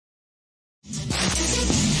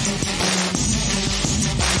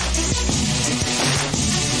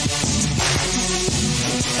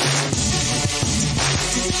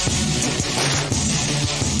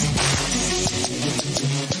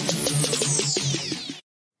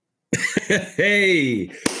Hey,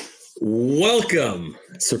 welcome.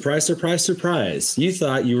 Surprise, surprise, surprise. You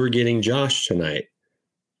thought you were getting Josh tonight.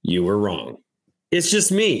 You were wrong. It's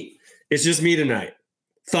just me. It's just me tonight.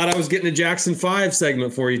 Thought I was getting a Jackson 5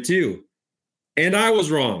 segment for you too. And I was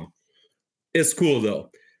wrong. It's cool though.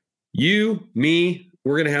 You, me,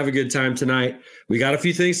 we're going to have a good time tonight. We got a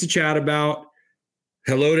few things to chat about.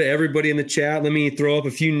 Hello to everybody in the chat. Let me throw up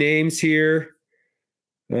a few names here.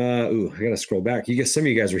 I got to scroll back. Some of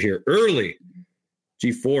you guys were here early.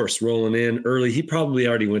 G-Force rolling in early. He probably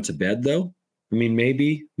already went to bed though. I mean,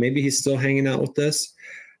 maybe he's still hanging out with us.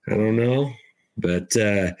 I don't know. But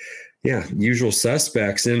yeah, usual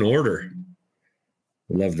suspects in order.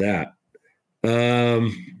 Love that.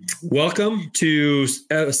 Welcome to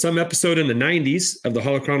some episode in the 90s of the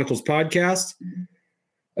Hollow Chronicles podcast.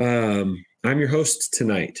 I'm your host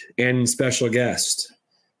tonight and special guest,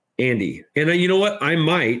 Andy. And you know what? I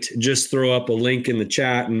might just throw up a link in the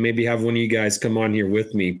chat and maybe have one of you guys come on here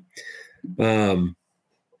with me.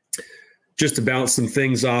 Just to bounce some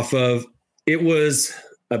things off of. It was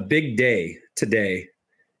a big day today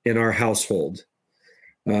in our household.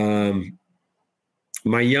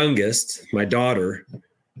 My youngest, my daughter,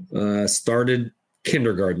 started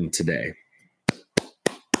kindergarten today.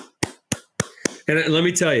 And let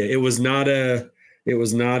me tell you, it was not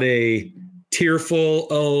a tearful,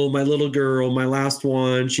 oh, my little girl, my last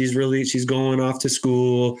one, she's going off to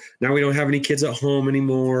school. Now we don't have any kids at home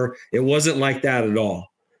anymore. It wasn't like that at all.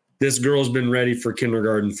 This girl's been ready for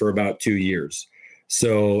kindergarten for about 2 years.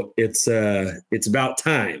 So it's about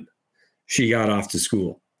time she got off to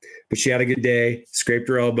school. But she had a good day, scraped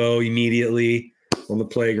her elbow immediately on the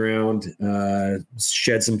playground,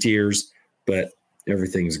 shed some tears, but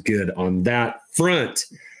everything's good on that front.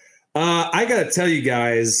 I got to tell you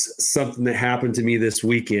guys something that happened to me this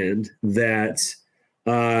weekend that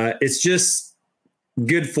it's just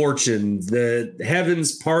good fortune. The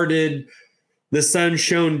heavens parted, the sun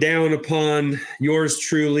shone down upon yours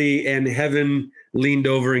truly, and heaven leaned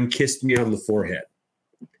over and kissed me on the forehead.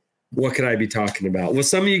 What could I be talking about? Well,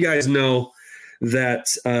 some of you guys know that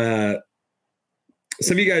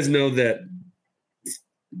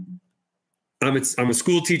I'm a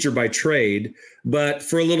school teacher by trade, but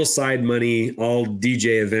for a little side money, I'll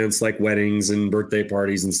DJ events like weddings and birthday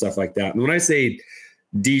parties and stuff like that. And when I say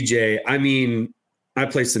DJ, I mean, I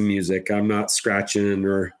play some music. I'm not scratching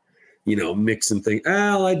or, mixing things.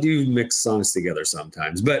 Well, I do mix songs together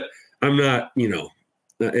sometimes, but I'm not,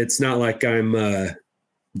 it's not like I'm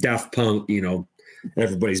Daft Punk,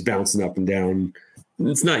 everybody's bouncing up and down.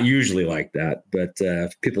 It's not usually like that, but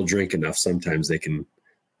if people drink enough, sometimes they can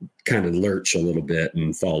kind of lurch a little bit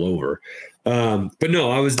and fall over. But no,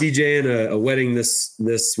 I was DJing a wedding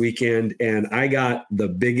this weekend, and I got the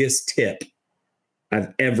biggest tip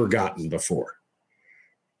I've ever gotten before.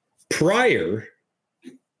 Prior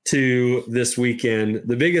to this weekend,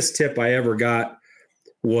 the biggest tip I ever got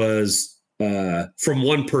was from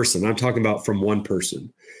one person. I'm talking about from one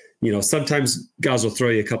person. Sometimes guys will throw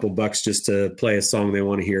you a couple bucks just to play a song they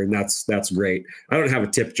want to hear, and that's great. I don't have a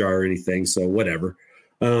tip jar or anything, so whatever.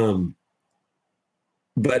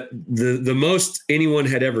 But the most anyone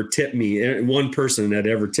had ever tipped me, one person had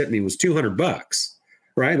ever tipped me, was $200,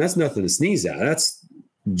 right? And that's nothing to sneeze at. That's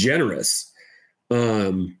generous.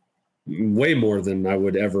 Way more than I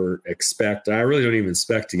would ever expect. I really don't even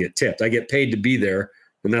expect to get tipped. I get paid to be there,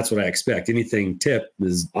 and that's what I expect. Anything tipped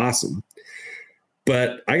is awesome.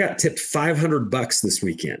 But I got tipped $500 this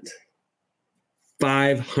weekend.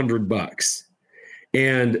 $500.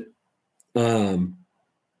 And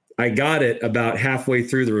I got it about halfway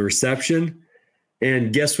through the reception,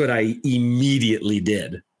 and guess what I immediately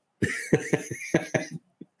did?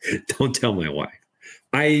 Don't tell my wife.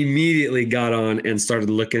 I immediately got on and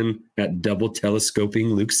started looking at double telescoping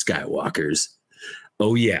Luke Skywalkers.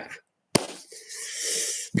 Oh, yeah.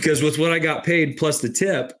 Because with what I got paid plus the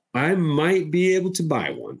tip, I might be able to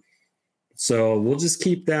buy one. So we'll just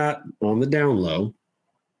keep that on the down low.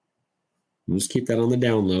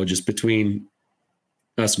 Just between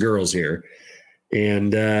us girls here.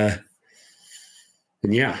 And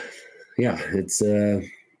yeah, it's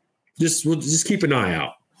we'll just keep an eye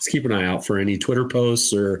out. Let's keep an eye out for any Twitter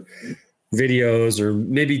posts or videos, or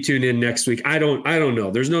maybe tune in next week. I don't know.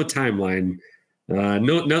 There's no timeline.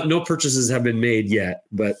 No purchases have been made yet,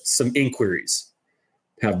 but some inquiries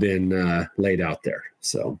have been laid out there.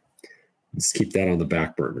 So let's keep that on the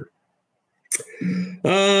back burner.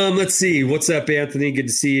 Let's see. What's up, Anthony? Good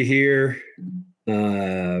to see you here.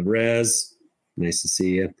 Rez, nice to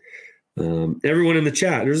see you. Everyone in the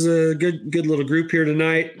chat. There's a good little group here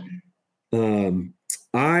tonight.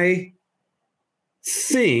 I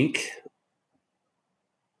think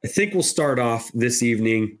I think we'll start off this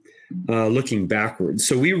evening looking backwards.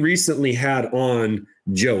 So we recently had on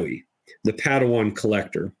Joey, the Padawan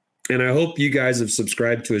collector, and I hope you guys have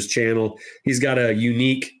subscribed to his channel. He's got a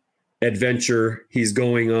unique adventure he's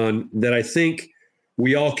going on that I think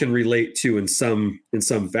we all can relate to in some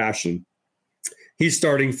fashion. He's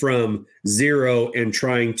starting from zero and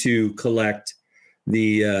trying to collect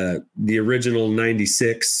the original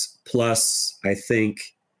 96 plus, I think,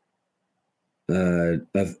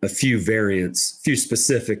 a few variants, few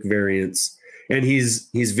specific variants, and he's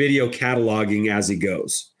video cataloging as he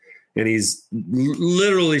goes, and he's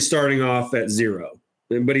literally starting off at zero.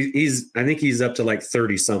 But I think he's up to like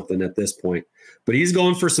 30 something at this point. But he's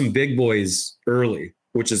going for some big boys early,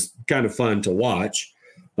 which is kind of fun to watch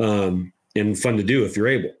and fun to do if you're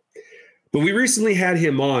able. But we recently had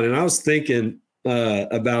him on, and I was thinking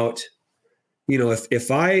about,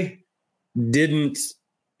 if I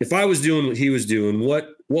was doing what he was doing,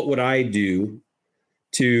 what would I do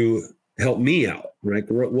to help me out, right?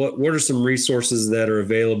 What are some resources that are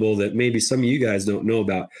available that maybe some of you guys don't know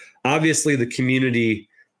about? Obviously, the community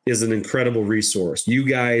is an incredible resource. You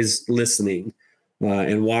guys listening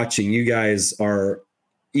and watching, you guys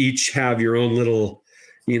each have your own little,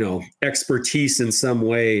 expertise in some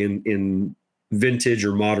way in vintage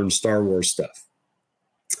or modern Star Wars stuff,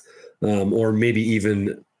 or maybe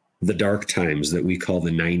even the dark times that we call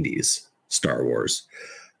the 90s Star Wars.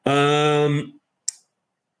 There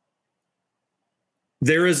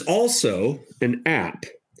is also an app.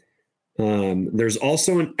 There's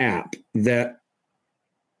also an app that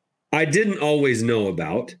I didn't always know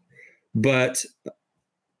about, but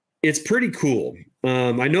it's pretty cool.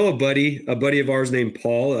 I know a buddy of ours named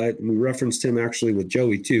Paul. We referenced him actually with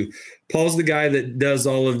Joey too. Paul's the guy that does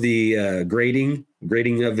all of the grading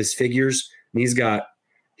of his figures. And he's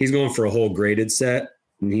going for a whole graded set,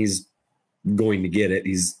 and he's going to get it.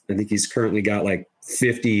 I think he's currently got like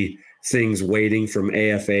 50 things waiting from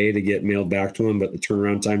AFA to get mailed back to him, but the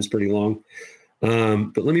turnaround time's pretty long.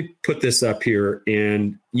 But let me put this up here,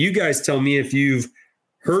 and you guys tell me if you've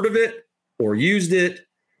heard of it or used it.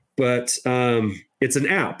 But it's an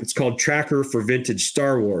app. It's called Tracker for Vintage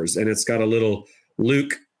Star Wars, and it's got a little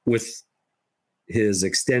Luke with his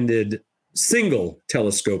extended single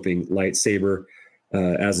telescoping lightsaber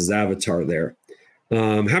as his avatar there.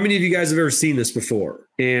 How many of you guys have ever seen this before?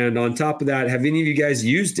 And on top of that, have any of you guys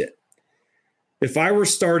used it? If I were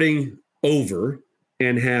starting over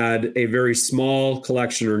and had a very small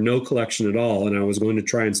collection or no collection at all, and I was going to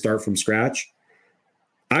try and start from scratch,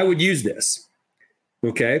 I would use this.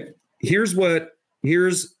 Okay, here's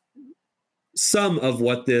some of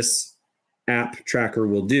what this app tracker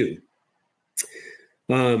will do.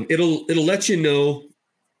 It'll let you know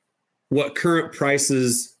what current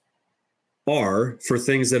prices are for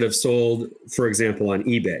things that have sold, for example, on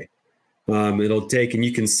eBay. It'll take, and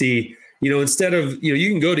you can see, instead of, you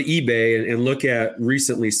can go to eBay and look at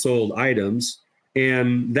recently sold items,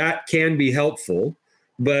 and that can be helpful.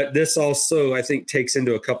 But this also, I think, takes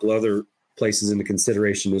into a couple other places into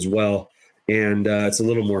consideration as well. And it's a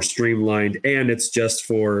little more streamlined, and it's just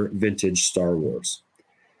for vintage Star Wars.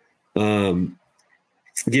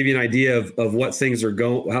 Give you an idea of what things are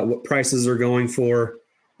what prices are going for.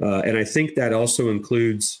 And I think that also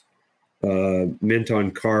includes mint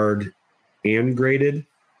on card and graded.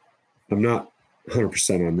 I'm not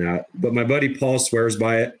 100% on that, but my buddy Paul swears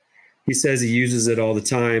by it. He says he uses it all the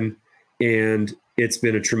time, and it's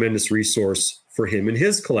been a tremendous resource for him in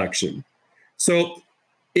his collection. So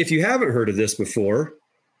if you haven't heard of this before,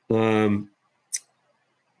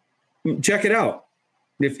 check it out.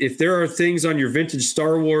 If there are things on your vintage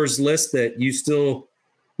Star Wars list that you still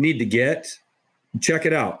need to get, check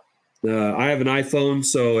it out. I have an iPhone,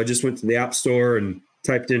 so I just went to the App Store and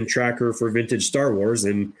typed in Tracker for Vintage Star Wars,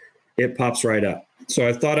 and it pops right up. So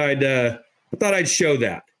I thought I'd show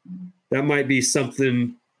that. That might be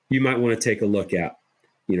something you might want to take a look at,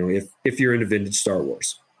 if you're into vintage Star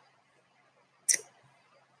Wars.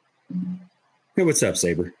 Hey, what's up,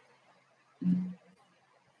 Saber?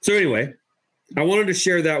 So anyway, I wanted to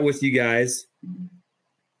share that with you guys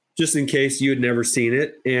just in case you had never seen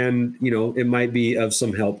it, and, it might be of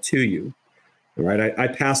some help to you. All right. I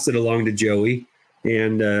passed it along to Joey,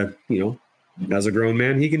 and, as a grown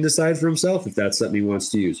man, he can decide for himself if that's something he wants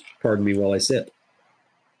to use. Pardon me while I sip.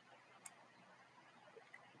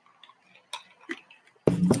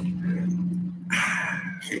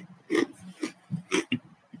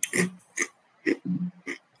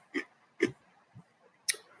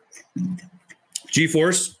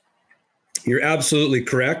 G-Force, you're absolutely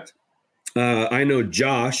correct. I know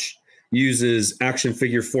Josh uses Action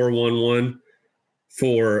Figure 411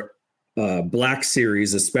 for Black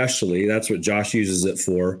Series, especially. That's what Josh uses it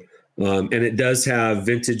for. And it does have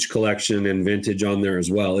Vintage Collection and Vintage on there as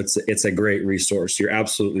well. It's a great resource. You're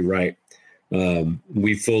absolutely right.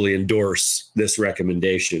 We fully endorse this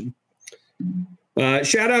recommendation.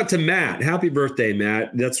 Shout out to Matt. Happy birthday,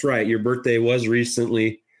 Matt. That's right. Your birthday was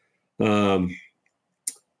recently. And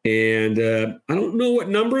I don't know what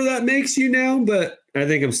number that makes you now, but I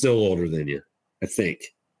think I'm still older than you. I think.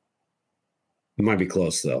 It might be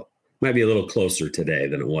close, though. Might be a little closer today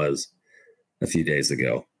than it was a few days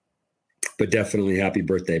ago. But definitely happy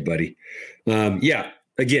birthday, buddy. Yeah,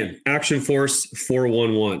 again, Action Force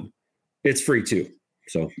 411. It's free, too.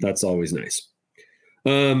 So that's always nice.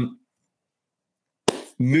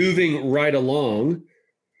 Moving right along,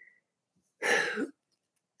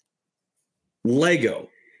 Lego.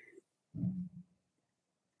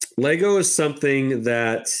 Lego is something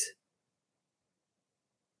that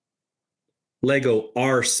Lego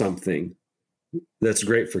are something that's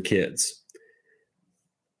great for kids.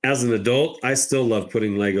 As an adult, I still love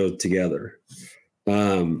putting Lego together.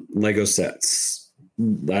 Lego sets.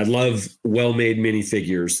 I love well-made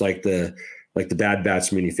minifigures like the Bad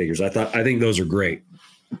Batch minifigures. I think those are great.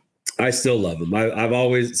 I still love them. I've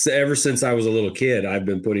always, ever since I was a little kid, I've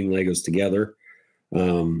been putting Legos together.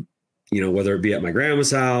 Whether it be at my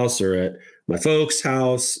grandma's house or at my folks'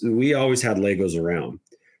 house, we always had Legos around.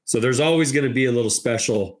 So there's always going to be a little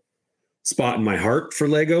special spot in my heart for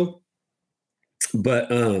Lego. But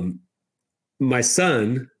my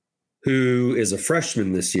son, who is a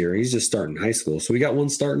freshman this year, he's just starting high school. So we got one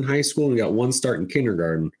start in high school, and we got one start in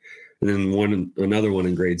kindergarten, and then another one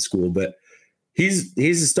in grade school. But he's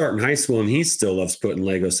a start in high school, and he still loves putting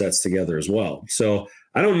Lego sets together as well. So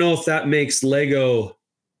I don't know if that makes Lego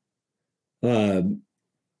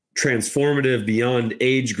transformative beyond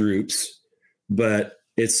age groups, but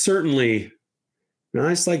it's certainly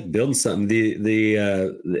nice, like building something.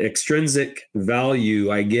 The extrinsic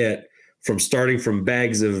value I get from starting from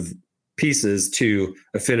bags of pieces to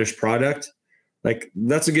a finished product, like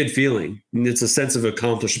that's a good feeling. And it's a sense of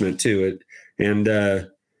accomplishment too. And then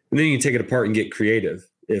you can take it apart and get creative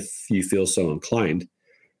if you feel so inclined.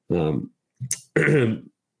 Do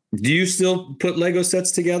you still put Lego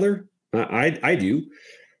sets together? I do.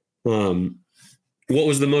 What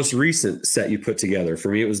was the most recent set you put together?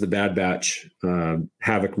 For me, it was the Bad Batch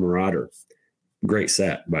Havoc Marauder. Great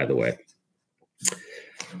set, by the way.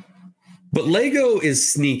 But Lego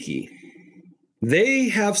is sneaky. They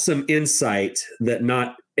have some insight that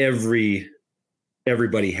not everybody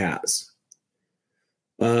has.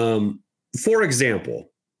 For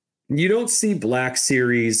example, you don't see Black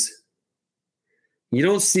Series, you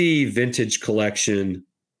don't see Vintage Collection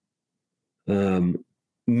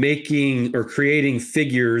making or creating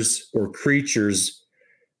figures or creatures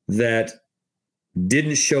that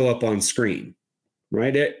didn't show up on screen,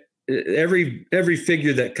 right? Every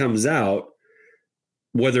figure that comes out,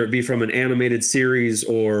 whether it be from an animated series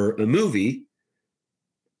or a movie,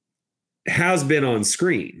 has been on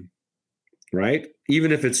screen, right?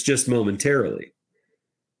 Even if it's just momentarily.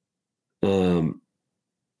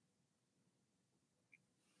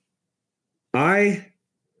 I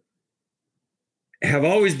have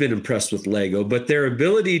always been impressed with Lego, but their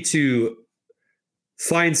ability to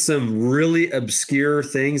find some really obscure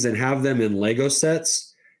things and have them in Lego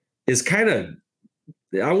sets is kind of,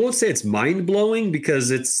 I won't say it's mind-blowing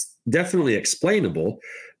because it's definitely explainable,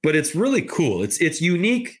 but it's really cool. It's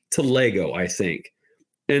unique to Lego, I think.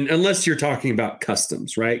 And unless you're talking about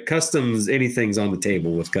customs, right? Customs, anything's on the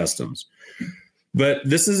table with customs. But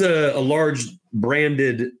this is a large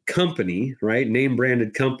branded company, right? Name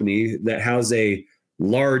branded company that has a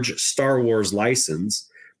large Star Wars license.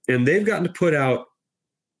 And they've gotten to put out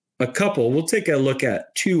a couple, we'll take a look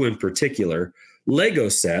at two in particular, Lego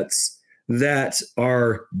sets that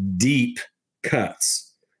are deep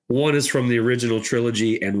cuts. One is from the original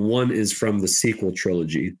trilogy and one is from the sequel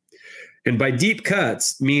trilogy. And by deep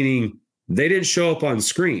cuts, meaning they didn't show up on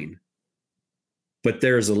screen, but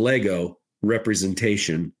there's a Lego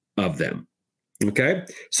representation of them. Okay,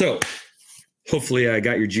 so hopefully I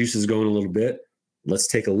got your juices going a little bit. Let's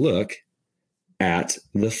take a look at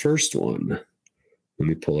the first one. Let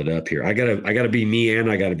me pull it up here. I gotta be me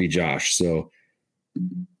and I gotta be Josh. So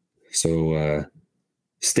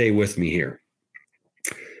stay with me here.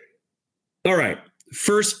 All right,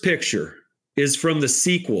 first picture is from the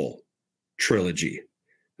sequel trilogy.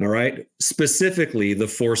 All right, specifically The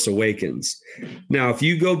Force Awakens. Now, if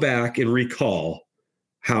you go back and recall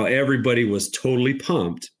how everybody was totally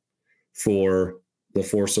pumped for The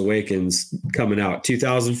Force Awakens coming out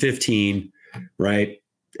 2015, right?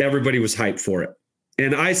 Everybody was hyped for it.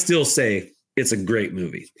 And I still say it's a great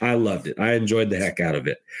movie. I loved it. I enjoyed the heck out of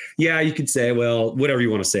it. Yeah, you could say, well, whatever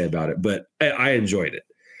you want to say about it, but I enjoyed it.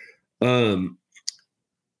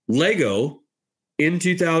 Lego in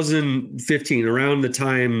 2015, around the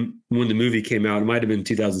time when the movie came out, it might have been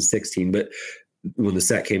 2016, but when the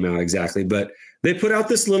set came out exactly, but they put out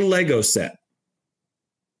this little Lego set.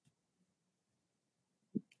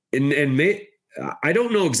 I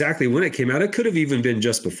don't know exactly when it came out. It could have even been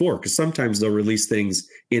just before, because sometimes they'll release things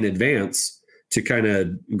in advance to kind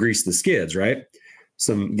of grease the skids, right?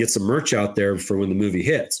 Get some merch out there for when the movie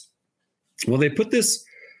hits. Well, they put this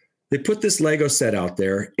Lego set out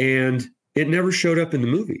there, and it never showed up in the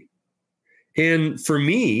movie. And for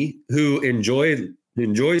me, who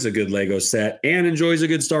enjoys a good Lego set and enjoys a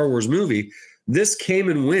good Star Wars movie, this came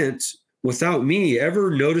and went without me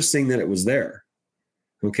ever noticing that it was there.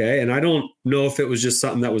 Okay. And I don't know if it was just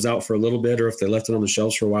something that was out for a little bit or if they left it on the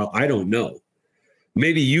shelves for a while. I don't know.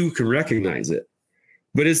 Maybe you can recognize it.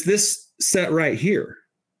 But it's this set right here.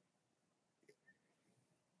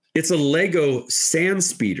 It's a Lego Sand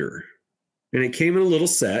Speeder. And it came in a little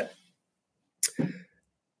set.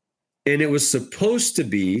 And it was supposed to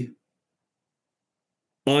be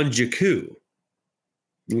on Jakku.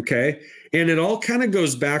 Okay. And it all kind of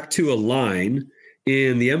goes back to a line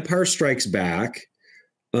in The Empire Strikes Back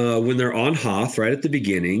when they're on Hoth right at the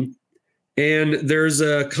beginning. And there's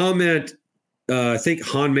a comment, I think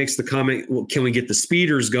Han makes the comment, well, can we get the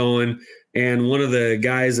speeders going? And one of the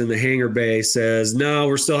guys in the hangar bay says, no,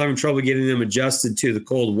 we're still having trouble getting them adjusted to the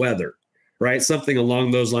cold weather, right? Something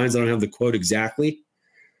along those lines. I don't have the quote exactly.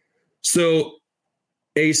 So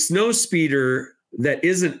a snow speeder that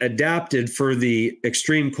isn't adapted for the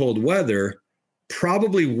extreme cold weather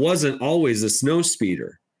probably wasn't always a snow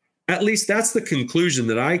speeder. At least that's the conclusion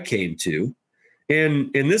that I came to. And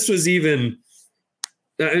this was even,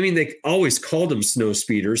 I mean, they always called them snow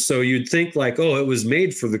speeders. So you'd think like, oh, it was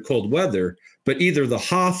made for the cold weather, but either the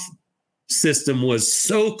Hoth system was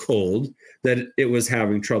so cold that it was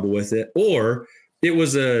having trouble with it, or it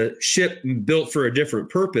was a ship built for a different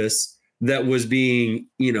purpose that was being,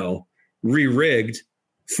 re-rigged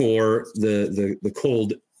for the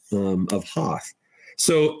cold of Hoth.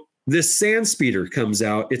 So this sand speeder comes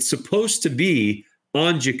out. It's supposed to be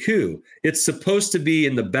on Jakku. It's supposed to be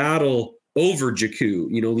in the battle over Jakku,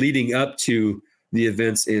 leading up to the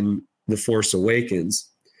events in The Force Awakens.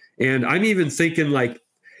 And I'm even thinking like,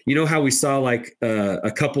 how we saw like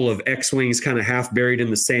a couple of X-Wings kind of half buried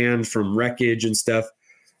in the sand from wreckage and stuff.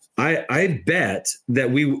 I bet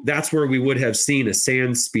that that's where we would have seen a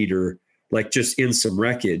sand speeder, like just in some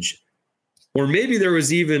wreckage. Or maybe there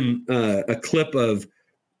was even a clip of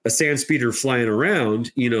a sand speeder flying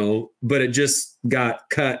around, but it just got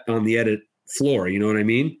cut on the edit floor. You know what I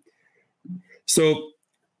mean? So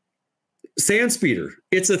sand speeder,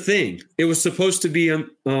 it's a thing. It was supposed to be on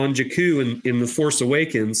Jakku in The Force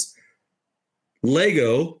Awakens.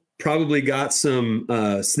 Lego probably got some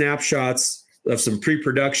snapshots of some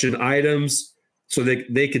pre-production items so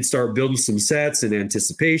they could start building some sets in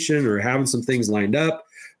anticipation or having some things lined up.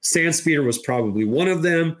 Sand speeder was probably one of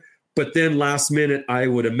them. But then last minute, I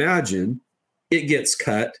would imagine it gets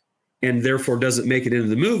cut and therefore doesn't make it into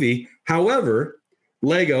the movie. However,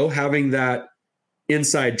 Lego having that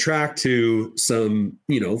inside track to some,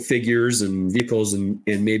 figures and vehicles and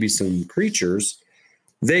maybe some creatures,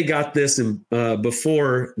 they got this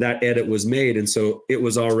before that edit was made. And so it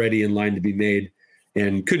was already in line to be made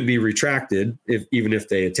and couldn't be retracted even if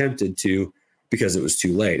they attempted to, because it was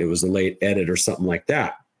too late. It was a late edit or something like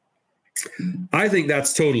that. I think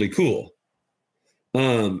that's totally cool.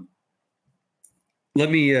 Let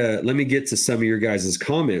me get to some of your guys'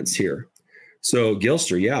 comments here. So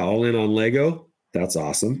Gilster, yeah, all in on Lego. That's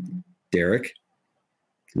awesome. Derek,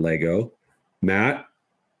 Lego. Matt,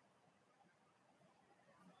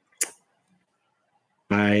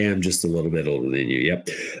 I am just a little bit older than you. Yep.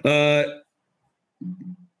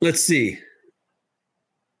 Let's see.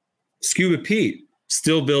 Scuba Pete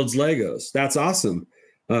still builds Legos. That's awesome.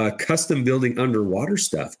 Custom building underwater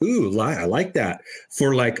stuff. Ooh, I like that.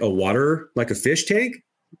 For like a fish tank?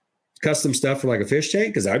 Custom stuff for like a fish tank?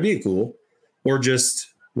 Because that'd be cool. Or just,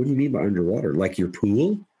 what do you mean by underwater? Like your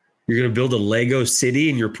pool? You're going to build a Lego city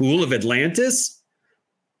in your pool of Atlantis?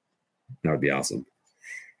 That would be awesome.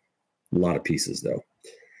 A lot of pieces, though.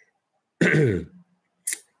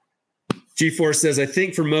 G-Force says, I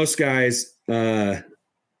think for most guys, the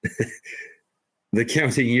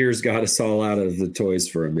counting years got us all out of the toys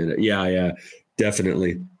for a minute. Yeah,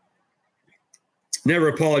 definitely. Never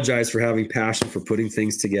apologize for having passion for putting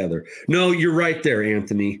things together. No, you're right there,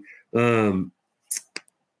 Anthony.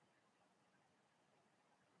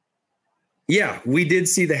 Yeah, we did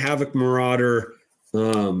see the Havoc Marauder.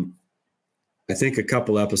 I think a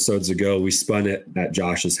couple episodes ago, we spun it at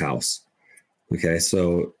Josh's house. Okay,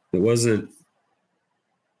 so it wasn't,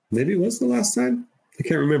 maybe it was the last time. I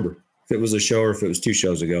can't remember if it was a show or if it was 2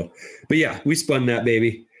 shows ago. But yeah, we spun that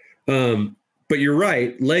baby. But you're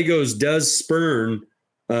right. Legos does spurn,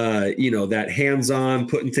 that hands-on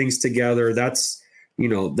putting things together. That's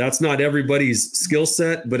not everybody's skill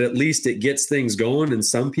set, but at least it gets things going in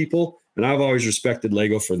some people. And I've always respected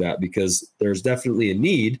Lego for that, because there's definitely a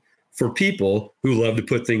need for people who love to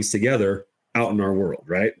put things together out in our world,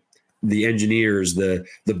 right? The engineers, the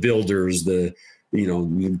builders, the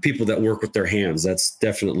people that work with their hands. That's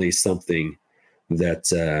definitely something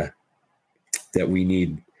that we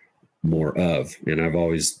need more of. And I've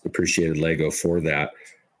always appreciated Lego for that.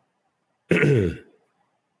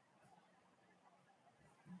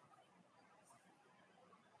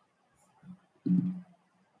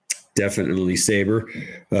 Definitely Saber.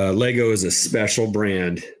 Lego is a special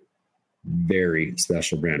brand. Very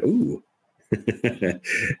special brand. Ooh.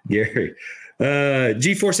 Gary.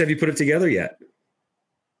 G-Force, have you put it together yet?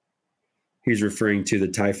 He's referring to the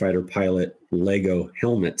TIE Fighter pilot Lego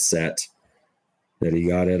helmet set that he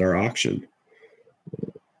got at our auction.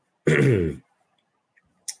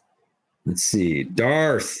 Let's see.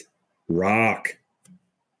 Darth. Rock.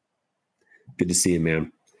 Good to see you,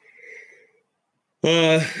 man.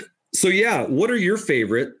 So yeah, what are your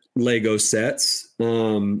favorite Lego sets?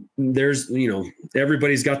 There's,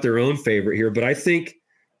 everybody's got their own favorite here, but I think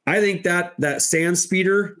that sand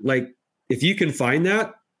speeder, like if you can find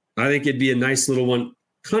that, I think it'd be a nice little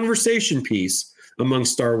conversation piece among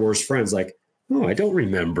Star Wars friends. Like, oh, I don't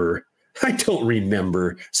remember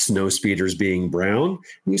snow speeders being brown.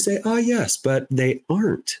 And you say, oh yes, but they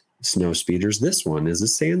aren't snow speeders. This one is a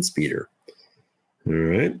sand speeder. All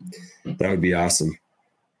right. That would be awesome.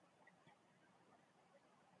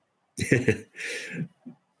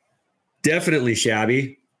 Definitely,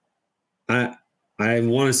 Shabby. I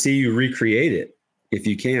want to see you recreate it. If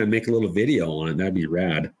you can, make a little video on it. That'd be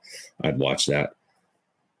rad. I'd watch that.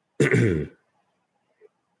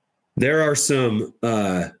 There are some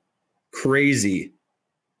crazy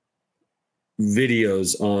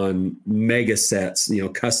videos on mega sets,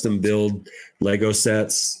 custom build Lego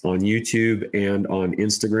sets on YouTube and on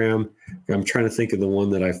Instagram. I'm trying to think of the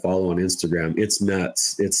one that I follow on Instagram. It's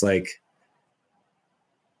nuts. It's like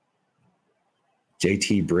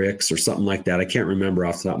JT Bricks or something like that. I can't remember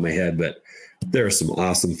off the top of my head, but there are some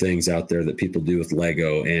awesome things out there that people do with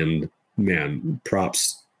Lego, and man,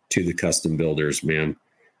 props to the custom builders, man.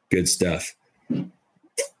 Good stuff.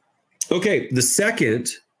 Okay. The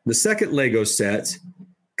second Lego set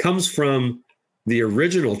comes from the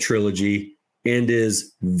original trilogy and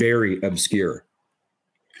is very obscure.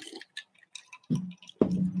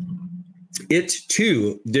 It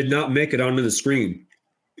too did not make it onto the screen.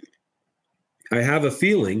 I have a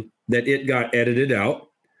feeling that it got edited out,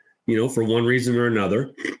 for one reason or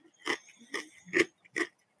another.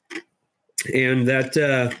 And that,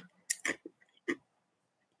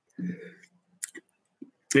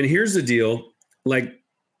 and here's the deal, like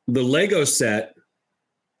the Lego set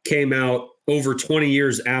came out over 20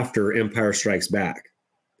 years after Empire Strikes Back.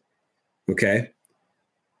 Okay.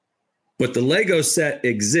 But the Lego set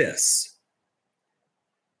exists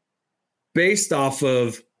based off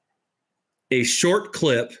of a short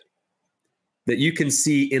clip that you can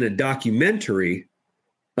see in a documentary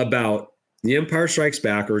about the Empire Strikes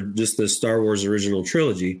Back, or just the Star Wars original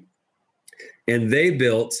trilogy. And they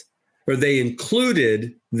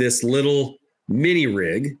included this little mini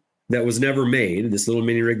rig that was never made,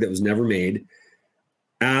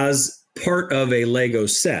 as part of a Lego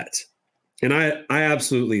set. And I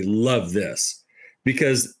absolutely love this,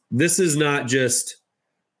 because this is not just,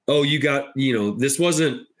 oh, this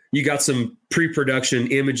wasn't, you got some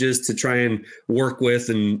pre-production images to try and work with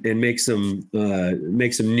and make some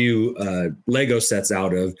new Lego sets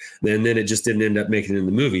out of, and then it just didn't end up making it in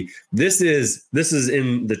the movie. This is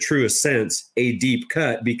in the truest sense a deep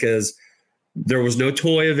cut, because there was no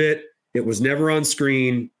toy of it. It was never on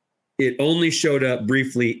screen. It only showed up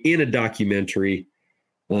briefly in a documentary.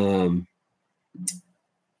 And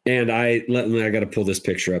I got to pull this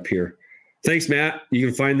picture up here. Thanks, Matt. You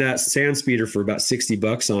can find that sand speeder for about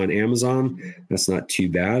 $60 on Amazon. That's not too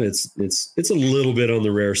bad. It's a little bit on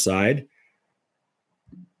the rare side.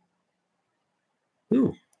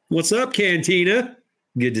 Oh, what's up, Cantina?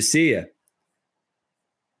 Good to see you.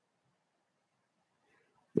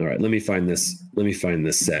 All right, let me find this. Let me find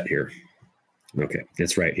this set here. Okay,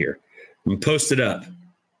 it's right here. I'm gonna post it up.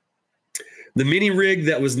 The mini rig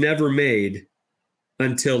that was never made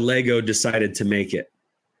until Lego decided to make it.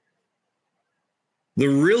 The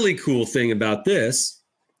really cool thing about this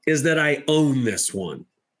is that I own this one.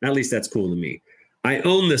 At least that's cool to me. I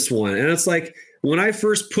own this one. And it's like, when I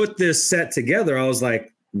first put this set together, I was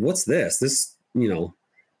like, what's this? This, and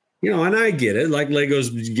I get it. Like Lego's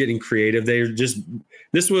getting creative.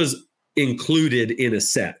 This was included in a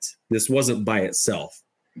set. This wasn't by itself.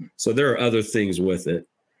 So there are other things with it.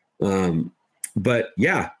 But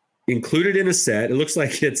yeah, included in a set. It looks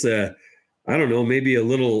like it's maybe a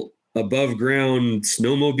little above ground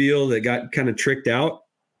snowmobile that got kind of tricked out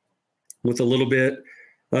with a little bit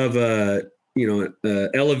of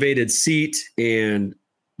elevated seat and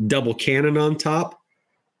double cannon on top.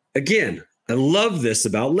 Again, I love this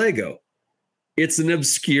about Lego. It's an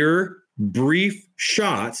obscure, brief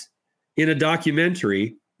shot in a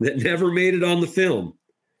documentary that never made it on the film.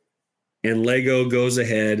 And Lego goes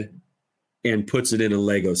ahead and puts it in a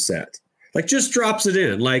Lego set. Like, just drops it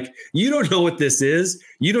in. Like, you don't know what this is.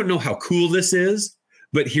 You don't know how cool this is,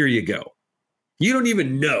 but here you go. You don't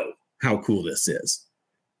even know how cool this is,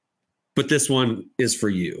 but this one is for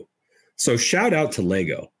you. So shout out to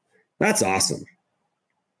Lego. That's awesome.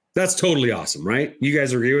 That's totally awesome, right? You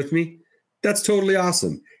guys agree with me? That's totally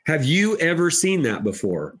awesome. Have you ever seen that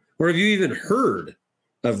before? Or have you even heard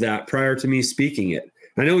of that prior to me speaking it?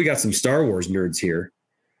 I know we got some Star Wars nerds here,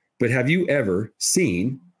 but have you ever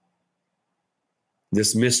seen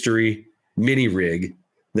this mystery mini rig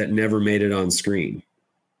that never made it on screen,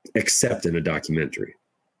 except in a documentary?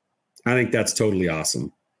 I think that's totally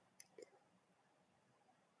awesome.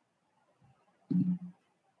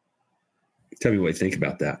 Tell me what you think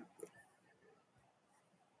about that.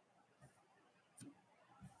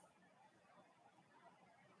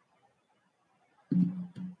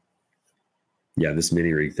 Yeah, this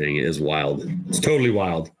mini rig thing is wild. It's totally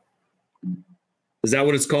wild. Is that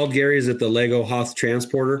what it's called, Gary? Is it the Lego Hoth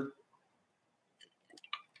Transporter?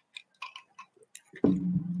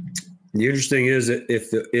 The interesting is that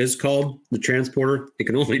if it is called the transporter, it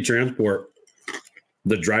can only transport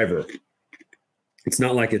the driver. It's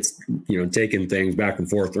not like it's, taking things back and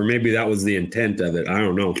forth, or maybe that was the intent of it. I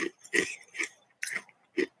don't know.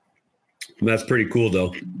 That's pretty cool,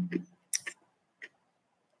 though.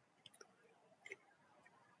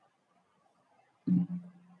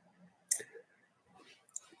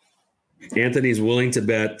 Anthony's willing to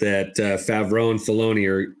bet that Favreau and Filoni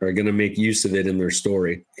are going to make use of it in their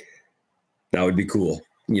story. That would be cool.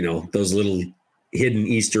 Those little hidden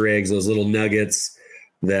Easter eggs, those little nuggets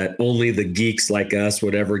that only the geeks like us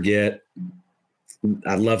would ever get.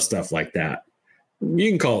 I love stuff like that. You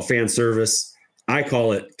can call it fan service. I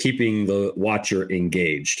call it keeping the watcher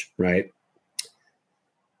engaged, right?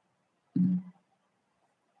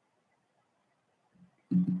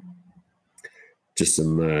 Just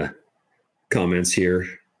some comments here.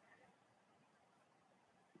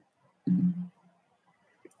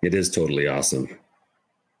 It is totally awesome.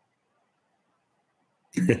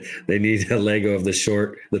 They need a Lego of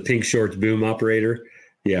the pink shorts boom operator.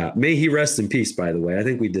 Yeah. May he rest in peace, by the way. I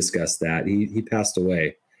think we discussed that. He passed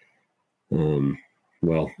away. During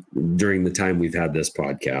the time we've had this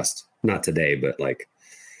podcast, not today, but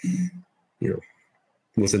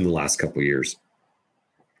within the last couple of years.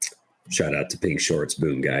 Shout out to pink shorts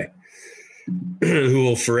boom guy, who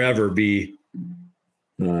will forever be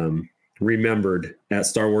remembered at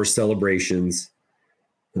Star Wars celebrations.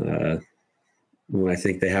 When I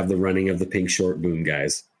think they have the running of the pink short boom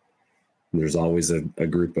guys. There's always a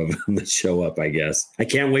group of them that show up, I guess. I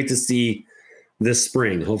can't wait to see this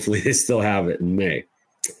spring. Hopefully they still have it in May.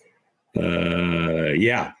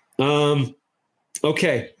 Yeah.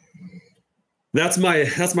 Okay. That's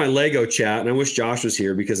my Lego chat. And I wish Josh was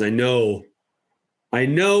here, because I know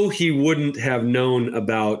he wouldn't have known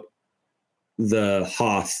about the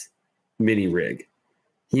Hoth mini rig.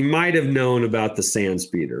 He might have known about the sand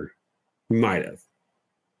speeder. He might have.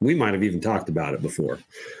 We might have even talked about it before.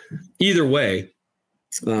 Either way,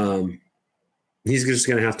 he's just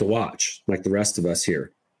going to have to watch like the rest of us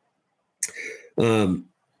here. The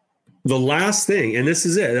last thing, and this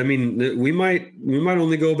is it. I mean, we might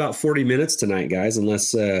only go about 40 minutes tonight, guys,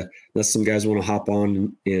 unless some guys want to hop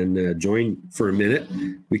on and join for a minute.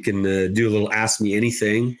 We can do a little Ask Me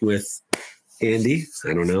Anything with Andy.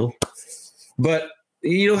 I don't know. But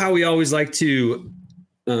you know how we always like to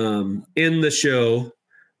end the show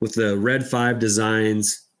with the Red 5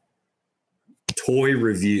 Designs toy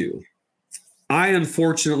review. I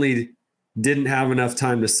unfortunately didn't have enough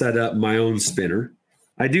time to set up my own spinner.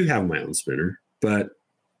 I do have my own spinner, but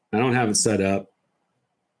I don't have it set up.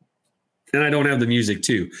 And I don't have the music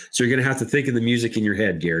too. So you're going to have to think of the music in your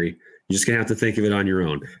head, Gary. You're just going to have to think of it on your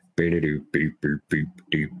own.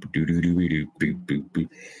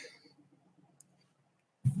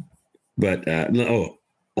 But I'll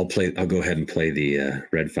go ahead and play the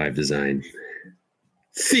Red 5 Design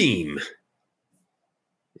theme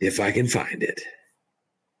if I can find it.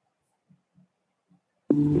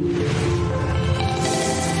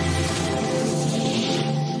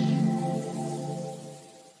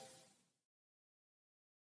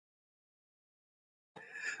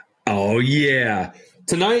 Oh, yeah.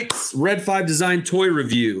 Tonight's Red 5 Design toy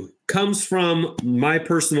review comes from my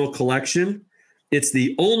personal collection. It's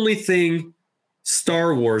the only thing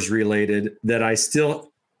Star Wars related that I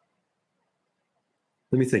still...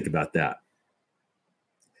 Let me think about that.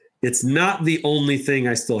 It's not the only thing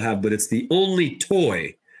I still have, but it's the only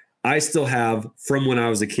toy I still have from when I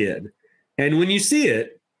was a kid. And when you see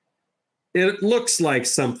it, it looks like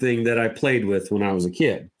something that I played with when I was a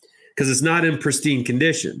kid because it's not in pristine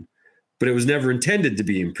condition, but it was never intended to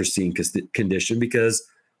be in pristine condition because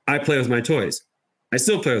I play with my toys. I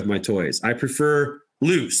still play with my toys. I prefer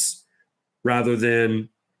loose rather than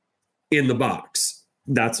in the box.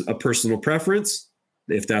 That's a personal preference.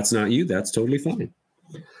 If that's not you, that's totally fine.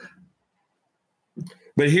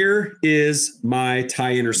 But here is my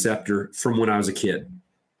TIE Interceptor from when I was a kid.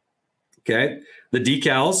 Okay. The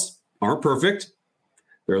decals aren't perfect.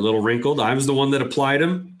 They're a little wrinkled. I was the one that applied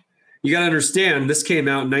them. You got to understand, this came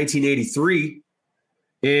out in 1983,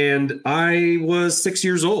 and I was 6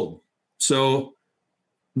 years old. So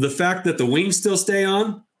the fact that the wings still stay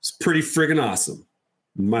on is pretty friggin' awesome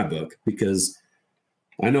in my book because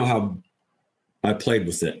I know how I played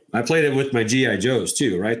with it. I played it with my G.I. Joes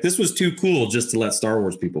too, right? This was too cool just to let Star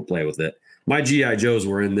Wars people play with it. My G.I. Joes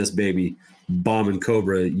were in this baby, bombing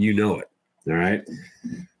Cobra. You know it. All right.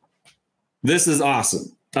 This is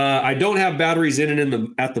awesome. I don't have batteries in it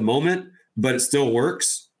at the moment, but it still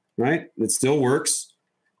works, right? It still works.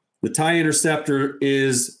 The TIE Interceptor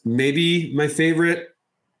is maybe my favorite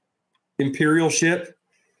Imperial ship.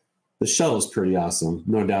 The shuttle is pretty awesome,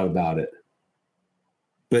 no doubt about it.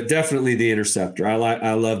 But definitely the Interceptor.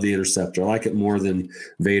 I love the Interceptor. I like it more than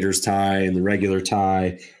Vader's TIE and the regular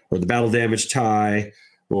TIE or the battle damage TIE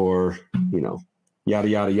or, yada,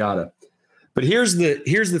 yada, yada. But here's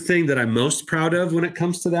the thing that I'm most proud of when it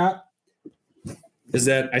comes to that is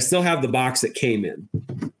that I still have the box that came in.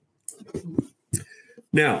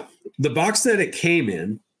 Now, the box that it came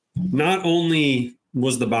in not only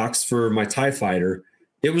was the box for my TIE Fighter,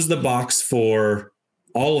 it was the box for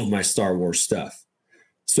all of my Star Wars stuff.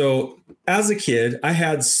 So as a kid, I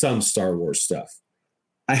had some Star Wars stuff.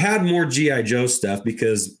 I had more G.I. Joe stuff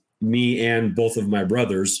because me and both of my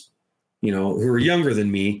brothers, who were younger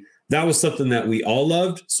than me, that was something that we all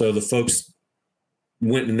loved. So the folks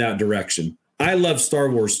went in that direction. I love Star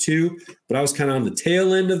Wars too, but I was kind of on the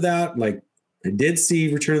tail end of that. Like I did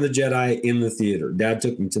see Return of the Jedi in the theater. Dad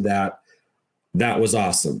took me to that. That was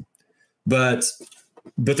awesome. But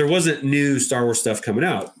there wasn't new Star Wars stuff coming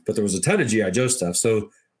out, but there was a ton of G.I. Joe stuff. So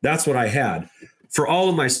that's what I had. For all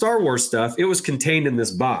of my Star Wars stuff, it was contained in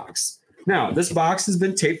this box. Now, this box has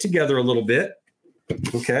been taped together a little bit.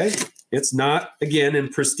 Okay. It's not, again, in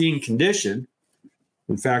pristine condition.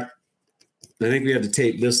 In fact, I think we had to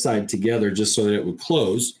tape this side together just so that it would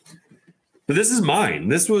close. But this is mine.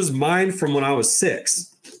 This was mine from when I was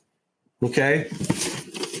 6. Okay.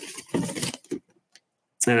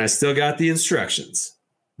 And I still got the instructions,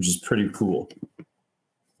 which is pretty cool.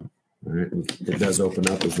 All right. It does open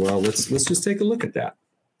up as well. Let's just take a look at that.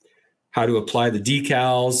 How to apply the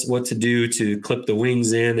decals, what to do to clip the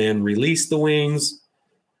wings in and release the wings.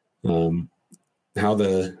 How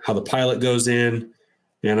the pilot goes in,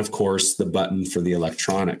 and of course the button for the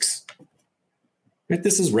electronics. Right,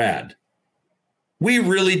 this is rad. We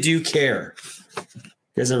really do care. You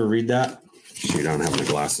guys ever read that? Shoot, I don't have my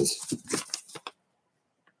glasses.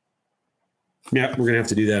 Yeah, we're gonna have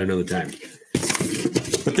to do that another time.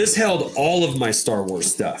 But this held all of my Star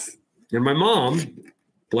Wars stuff, and my mom,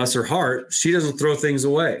 bless her heart, she doesn't throw things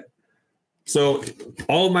away. So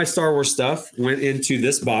all of my Star Wars stuff went into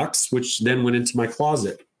this box, which then went into my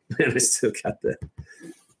closet. And I still got the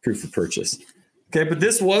proof of purchase. Okay, but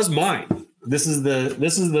this was mine. This is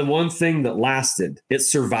the one thing that lasted. It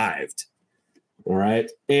survived. All right.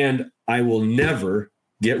 And I will never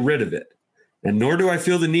get rid of it. And nor do I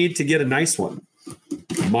feel the need to get a nice one.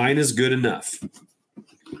 Mine is good enough.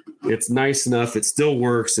 It's nice enough. It still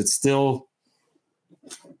works. It still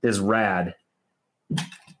is rad.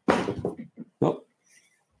 Oh,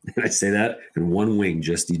 and I say that, and one wing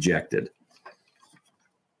just ejected.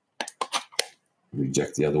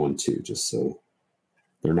 Reject the other one too, just so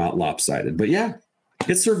they're not lopsided. But yeah,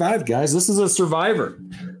 it survived, guys. This is a survivor.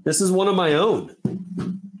 This is one of my own.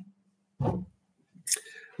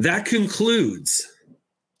 That concludes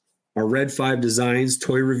our Red 5 Designs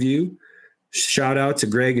toy review. shout out to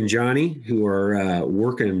Greg and Johnny who are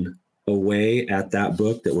working away at that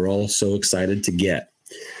book that we're all so excited to get.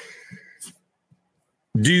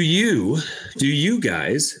 Do you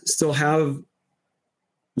guys still have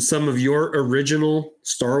some of your original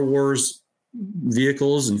Star Wars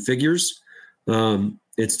vehicles and figures?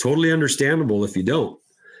 It's totally understandable if you don't.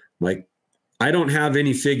 Like, I don't have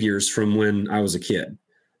any figures from when I was a kid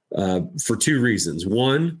for two reasons.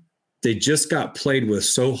 One, they just got played with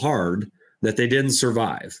so hard that they didn't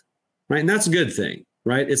survive, right? And that's a good thing,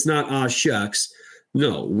 right? It's not, shucks.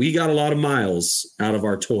 No, we got a lot of miles out of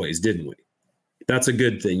our toys, didn't we? That's a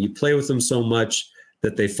good thing. You play with them so much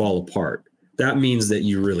that they fall apart. That means that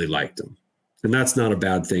you really liked them. And that's not a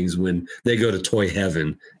bad thing when they go to toy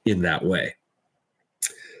heaven in that way.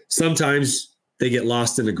 Sometimes they get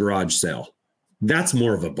lost in a garage sale. That's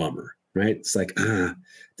more of a bummer, right? It's like,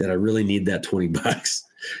 did I really need that $20?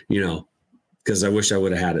 Because I wish I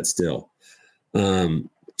would have had it still. Do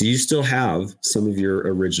you still have some of your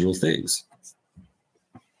original things?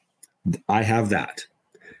 I have that.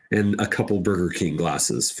 And a couple Burger King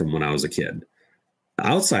glasses from when I was a kid.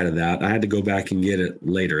 Outside of that, I had to go back and get it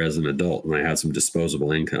later as an adult when I had some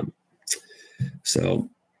disposable income. So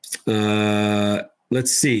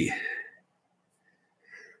let's see.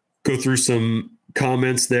 Go through some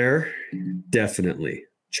comments there. Definitely.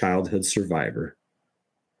 Childhood survivor.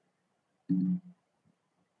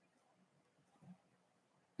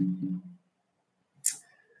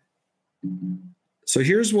 So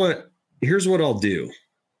here's what I'll do.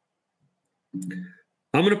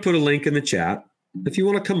 I'm going to put a link in the chat. If you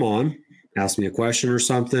want to come on, ask me a question or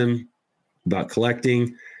something about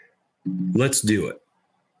collecting, let's do it.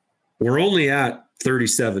 We're only at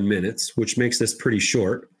 37 minutes, which makes this pretty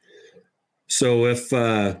short. So if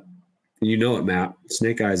you know it, Matt,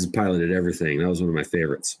 Snake Eyes piloted everything. That was one of my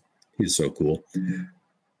favorites. He's so cool.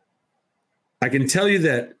 I can tell you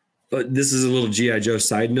that this is a little G.I. Joe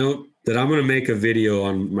side note, that I'm going to make a video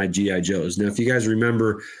on my G.I. Joes. Now, if you guys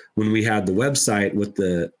remember when we had the website with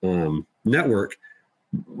the network,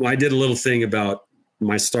 I did a little thing about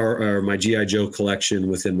my G.I. Joe collection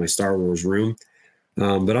within my Star Wars room. But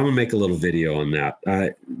I'm going to make a little video on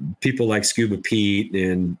that. People like Scuba Pete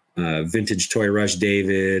and Vintage Toy Rush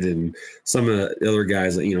David and some of the other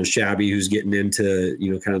guys, Shabby, who's getting into,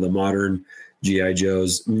 kind of the modern G.I.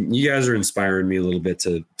 Joes. You guys are inspiring me a little bit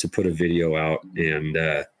to put a video out,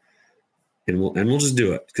 and we'll just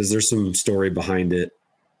do it because there's some story behind it.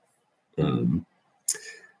 And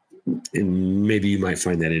maybe you might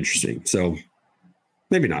find that interesting. So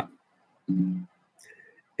maybe not.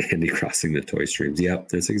 Andy crossing the toy streams. Yep,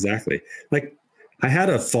 that's exactly. Like, I had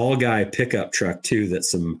a Fall Guy pickup truck too that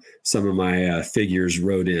some of my figures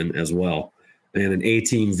rode in as well, and an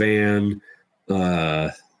A-Team van,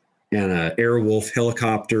 and a Airwolf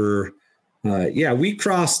helicopter. We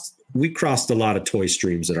crossed a lot of toy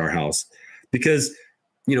streams at our house because,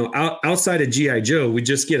 outside of G.I. Joe, we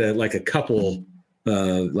just get a couple.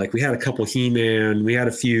 We had a couple He-Man, we had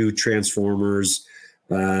a few Transformers.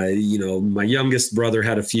 My youngest brother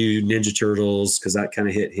had a few Ninja Turtles because that kind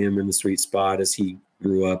of hit him in the sweet spot as he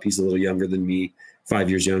grew up. He's a little younger than me, 5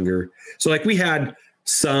 years younger. So we had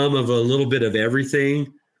some of a little bit of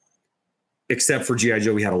everything, except for G.I.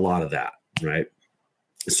 Joe. We had a lot of that, right?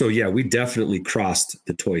 So yeah, we definitely crossed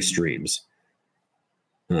the toy streams.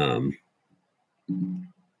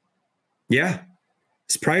 Yeah,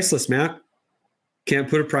 it's priceless, Matt. Can't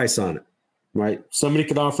put a price on it, right? Somebody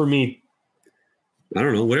could offer me, I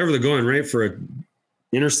don't know, whatever the going rate for a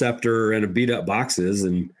Interceptor and a beat up boxes,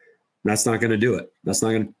 and that's not going to do it. That's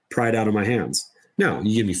not going to pry it out of my hands. No,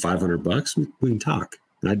 you give me $500, we can talk.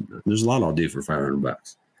 There's a lot I'll do for $500. I'm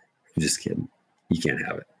just kidding. You can't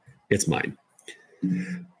have it. It's mine.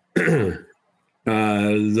 The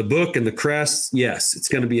book and the crest, yes, it's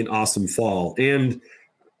going to be an awesome fall. And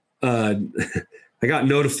I got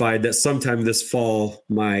notified that sometime this fall,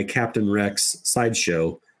 my Captain Rex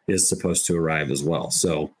sideshow is supposed to arrive as well.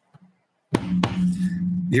 So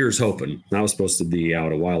here's hoping. That was supposed to be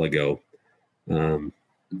out a while ago. Darth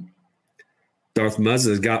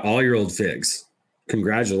Muzza's got all your old figs.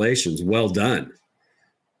 Congratulations. Well done.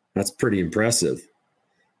 That's pretty impressive.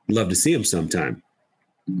 Love to see him sometime.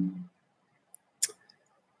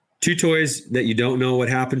 Two toys that you don't know what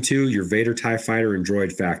happened to: your Vader TIE Fighter and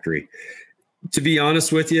Droid Factory. To be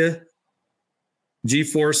honest with you,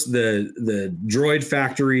 G-Force, the Droid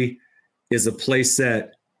Factory is a play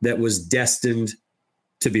set that was destined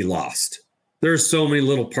to be lost. There are so many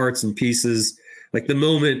little parts and pieces. Like, the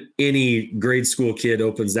moment any grade school kid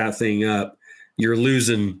opens that thing up, you're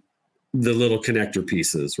losing the little connector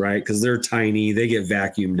pieces, right? Because they're tiny. They get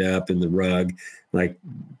vacuumed up in the rug. Like,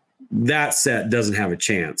 that set doesn't have a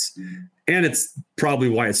chance. And it's probably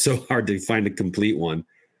why it's so hard to find a complete one.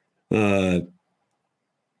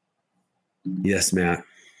 Yes, Matt,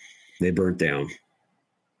 they burnt down.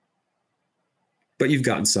 But you've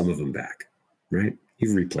gotten some of them back, right?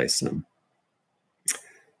 You've replaced some.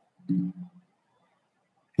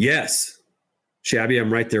 Yes. Shabby,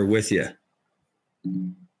 I'm right there with you.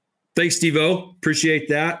 Thanks, Steve-O. Appreciate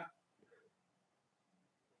that.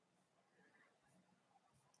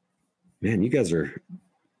 Man, you guys are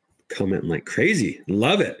commenting like crazy.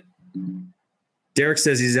 Love it. Derek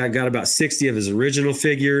says he's got about 60 of his original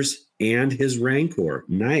figures and his Rancor.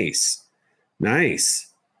 Nice. Nice.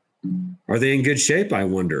 Are they in good shape, I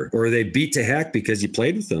wonder? Or are they beat to heck because you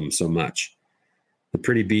played with them so much? They're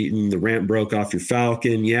pretty beaten. The ramp broke off your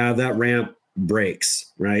Falcon. Yeah, that ramp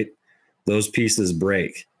breaks, right? Those pieces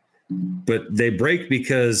break. But they break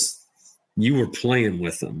because you were playing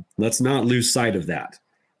with them. Let's not lose sight of that,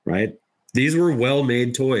 right? These were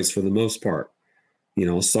well-made toys for the most part. You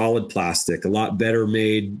know, solid plastic, a lot better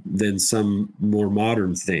made than some more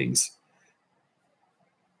modern things.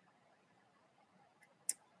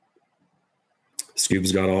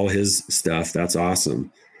 Scoob's got all his stuff. That's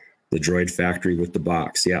awesome. The Droid Factory with the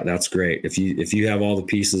box. Yeah, that's great. If you have all the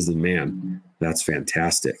pieces, then man, that's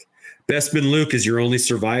fantastic. Bespin Luke is your only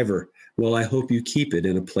survivor. Well, I hope you keep it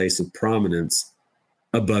in a place of prominence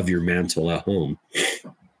above your mantle at home.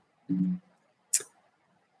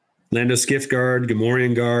 Lando Skiff Guard,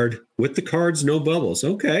 Gamorrean Guard, with the cards, no bubbles.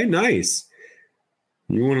 Okay, nice.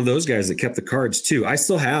 You're one of those guys that kept the cards too. I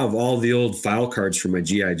still have all the old file cards from my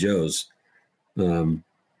G.I. Joes.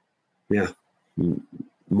 Yeah.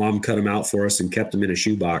 Mom cut them out for us and kept them in a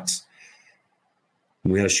shoebox.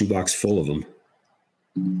 And we had a shoebox full of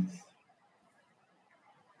them.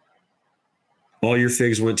 All your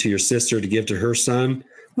figs went to your sister to give to her son.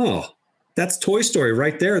 Oh, that's Toy Story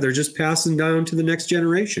right there. They're just passing down to the next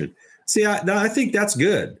generation. See, I think that's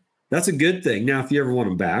good. That's a good thing. Now, if you ever want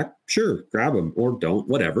them back, sure, grab them or don't,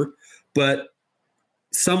 whatever. But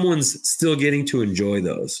someone's still getting to enjoy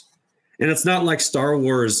those. And it's not like Star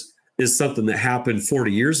Wars is something that happened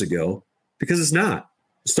 40 years ago, because it's not.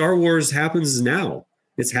 Star Wars happens now.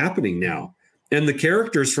 It's happening now. And the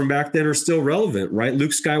characters from back then are still relevant, right?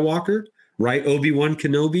 Luke Skywalker, right? Obi-Wan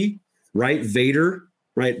Kenobi, right? Vader,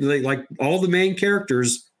 right? Like all the main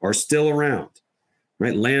characters are still around,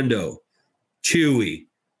 right? Lando, Chewie,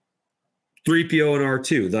 3PO and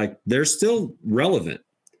R2, like they're still relevant.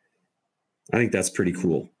 I think that's pretty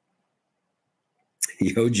cool.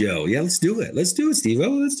 Yo, Joe. Yeah, let's do it. Let's do it, Steve-O.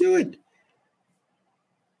 Let's do it.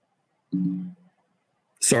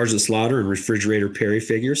 Sergeant Slaughter and Refrigerator Perry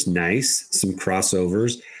figures. Nice. Some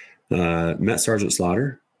crossovers. Met Sergeant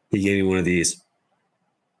Slaughter. He gave me one of these.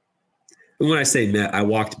 And when I say met, I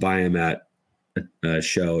walked by him at a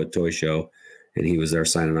show, a toy show, and he was there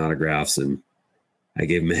signing autographs, and I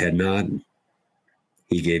gave him a head nod. And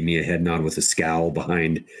he gave me a head nod with a scowl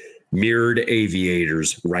behind mirrored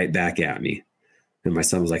aviators right back at me. And my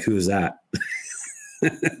son was like, "Who is that?"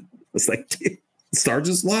 I was like,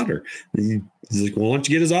 "Sergeant Slaughter." He's like, "Well, why don't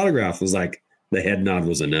you get his autograph?" I was like, the head nod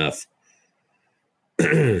was enough.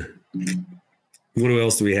 What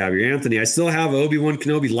else do we have here? Anthony, I still have Obi-Wan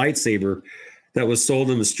Kenobi lightsaber that was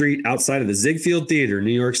sold in the street outside of the Ziegfeld Theater,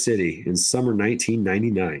 New York City in summer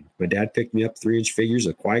 1999. My dad picked me up 3-inch figures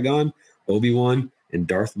of Qui-Gon, Obi-Wan, and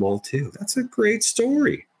Darth Maul too. That's a great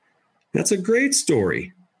story. That's a great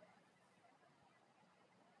story.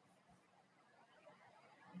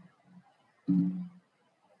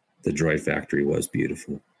 The Droid Factory was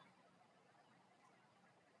beautiful.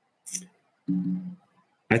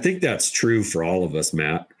 I think that's true for all of us,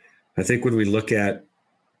 Matt. I think when we look at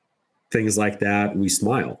things like that, we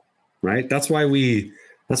smile, right? That's why we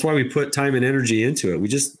put time and energy into it. We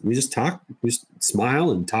just talk, we just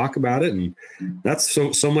smile and talk about it, and that's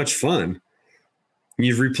so much fun.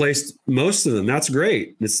 You've replaced most of them. That's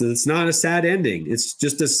great. It's not a sad ending. It's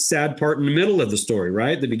just a sad part in the middle of the story,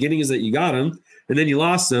 right? The beginning is that you got them, and then you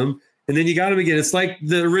lost them, and then you got them again. It's like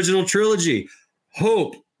the original trilogy.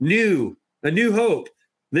 Hope, a new hope.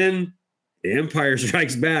 Then the Empire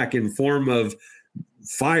Strikes Back in form of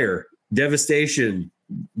fire, devastation,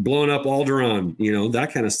 blowing up Alderaan,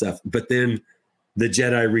 that kind of stuff. But then the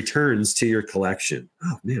Jedi returns to your collection.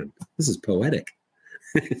 Oh, man, this is poetic.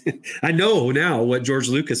 I know now what George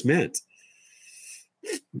Lucas meant.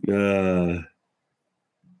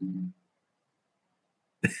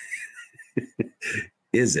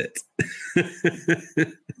 Is it?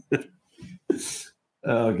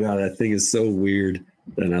 Oh, God, that thing is so weird,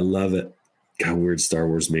 and I love it. God, weird Star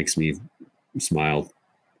Wars makes me smile.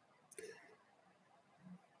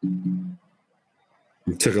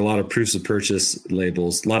 Took a lot of proofs of purchase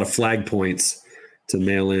labels, a lot of flag points to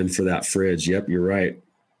mail in for that fridge. Yep, you're right.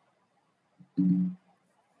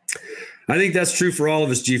 I think that's true for all of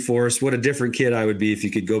us, G-Force. What a different kid I would be if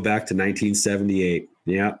you could go back to 1978.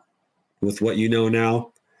 Yeah. With what you know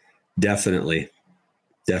now, definitely.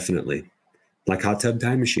 Definitely. Like Hot Tub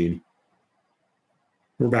Time Machine.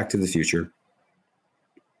 We're Back to the Future.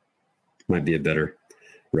 Might be a better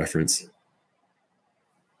reference.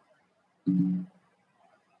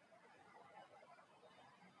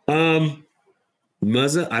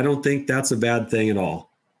 Muzza, I don't think that's a bad thing at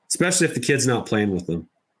all, especially if the kid's not playing with them.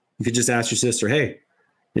 You could just ask your sister, hey,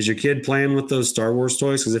 is your kid playing with those Star Wars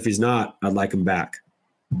toys? Because if he's not, I'd like him back.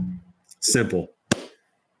 Simple.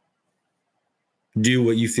 Do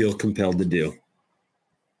what you feel compelled to do.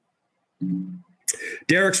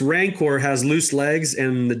 Derek's Rancor has loose legs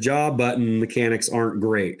and the jaw button mechanics aren't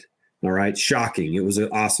great. All right. Shocking. It was an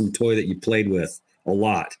awesome toy that you played with a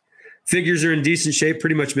lot. Figures are in decent shape,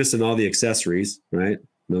 pretty much missing all the accessories, right?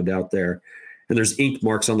 No doubt there. And there's ink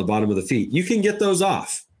marks on the bottom of the feet. You can get those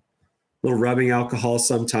off. A little rubbing alcohol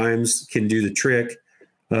sometimes can do the trick.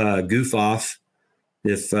 Goof off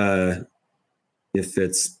if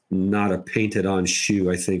it's not a painted on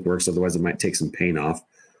shoe, I think works. Otherwise it might take some paint off.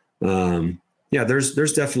 Yeah,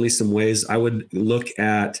 there's definitely some ways. I would look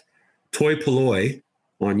at Toy Polloy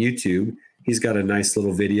on YouTube. He's got a nice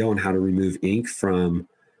little video on how to remove ink from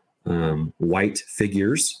white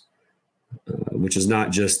figures, which is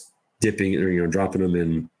not just dipping or dropping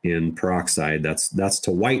them in peroxide. That's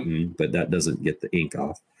to whiten, but that doesn't get the ink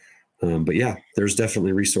off. But yeah, there's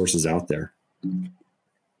definitely resources out there.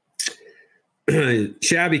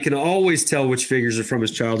 Shabby can always tell which figures are from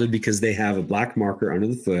his childhood because they have a black marker under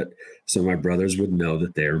the foot, so my brothers would know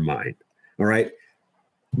that they are mine. All right,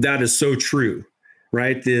 that is so true,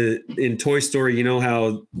 right? In Toy Story, you know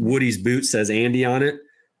how Woody's boot says Andy on it.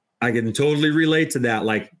 I can totally relate to that.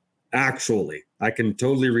 Like, actually, I can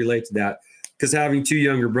totally relate to that because having two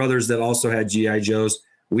younger brothers that also had GI Joes,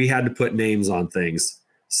 we had to put names on things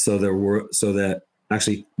so that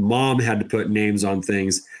actually mom had to put names on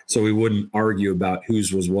things so we wouldn't argue about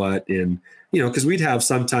whose was what. And, because we'd have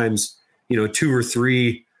sometimes, 2 or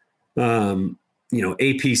 3,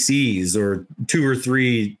 APCs or 2 or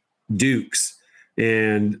 3 Dukes.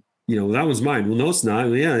 And, that one's mine. Well, no, it's not.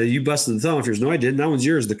 Yeah, you busted the thumb of yours. No, I didn't. That one's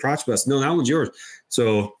yours. The crotch bust. No, that one's yours.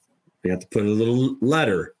 So we have to put a little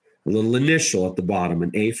letter, a little initial at the bottom,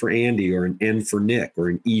 an A for Andy or an N for Nick or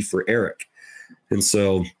an E for Eric. And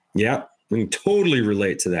so, yeah, I can totally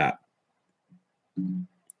relate to that.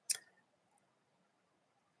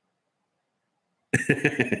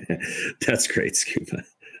 That's great, Scuba.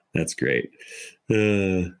 That's great.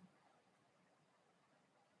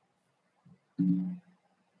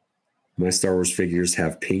 My Star Wars figures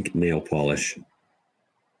have pink nail polish.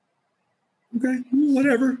 Okay,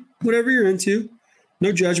 whatever you're into.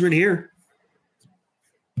 No judgment here.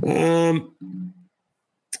 I'm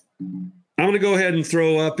going to go ahead and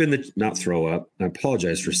not throw up. I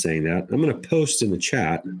apologize for saying that. I'm going to post in the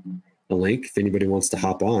chat a link if anybody wants to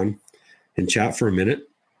hop on and chat for a minute.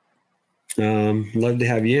 Love to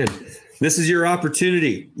have you in. This is your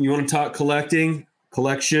opportunity. You want to talk collection?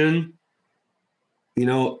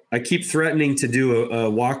 I keep threatening to do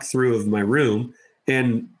a walkthrough of my room,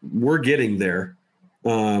 and we're getting there.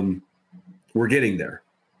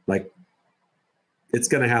 Like, it's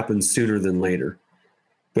going to happen sooner than later.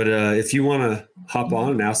 But if you want to hop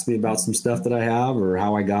on and ask me about some stuff that I have or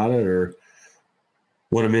how I got it or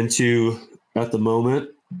what I'm into at the moment,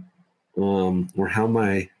 or how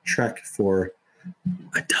my trek for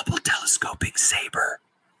a double telescoping saber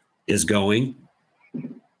is going, we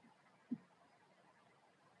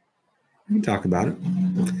can talk about it.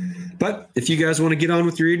 But if you guys want to get on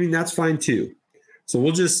with your evening, that's fine too. So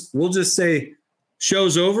we'll just say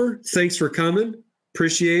show's over. Thanks for coming.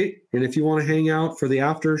 Appreciate. And if you want to hang out for the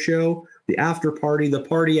after show, the after party, the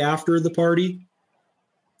party after the party,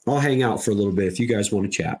 I'll hang out for a little bit if you guys want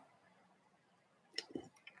to chat.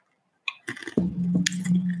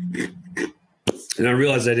 And I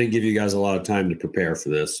realized I didn't give you guys a lot of time to prepare for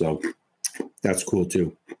this, so that's cool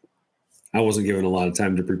too. I wasn't given a lot of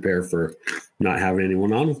time to prepare for not having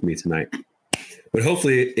anyone on with me tonight. But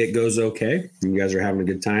hopefully it goes okay. You guys are having a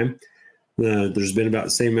good time. There's been about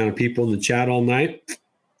the same amount of people in the chat all night.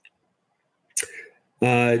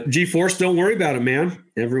 G-Force, don't worry about it, man.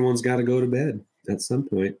 Everyone's got to go to bed at some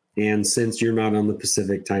point. And since you're not on the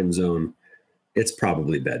Pacific time zone, it's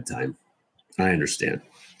probably bedtime. I understand.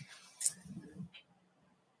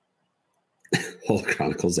 Hulk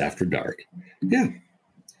Chronicles After Dark. Yeah.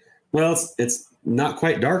 Well, it's not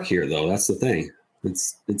quite dark here, though. That's the thing.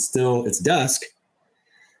 It's dusk.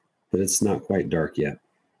 but it's not quite dark yet.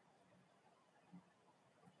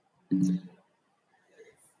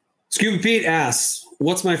 Scuba Pete asks,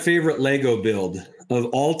 what's my favorite Lego build of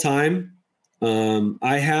all time?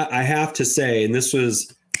 I have to say, and this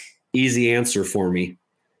was easy answer for me.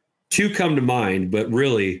 Two come to mind, but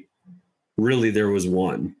really there was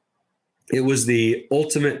one. It was the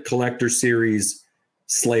Ultimate Collector Series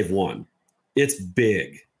Slave One. It's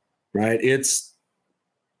big, right? It's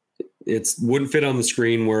wouldn't fit on the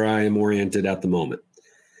screen where I am oriented at the moment.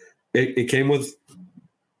 It came with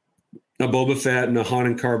a Boba Fett and a Han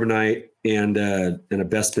and Carbonite and a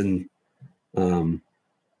Bespin. I don't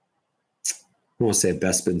want to say a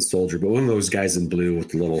Bespin soldier, but one of those guys in blue with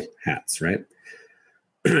the little hats, right?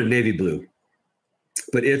 Navy blue.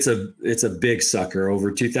 But it's a big sucker,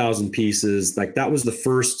 over 2,000 pieces. Like, that was the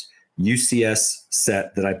first UCS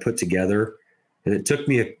set that I put together, and it took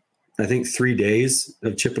me I think 3 days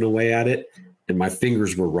of chipping away at it, and my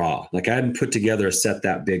fingers were raw. Like, I hadn't put together a set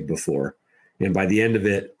that big before, and by the end of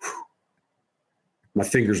it, my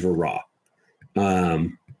fingers were raw.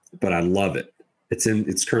 But I love it.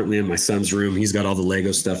 It's currently in my son's room. He's got all the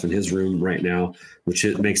Lego stuff in his room right now, which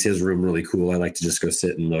it makes his room really cool. I like to just go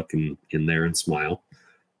sit and look in there and smile.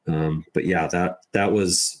 But yeah,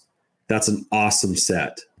 that's an awesome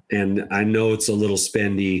set. And I know it's a little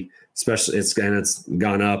spendy, especially it's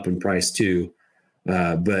gone up in price too.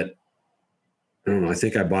 But I don't know. I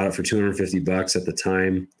think I bought it for $250 at the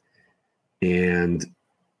time, and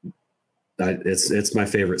it's my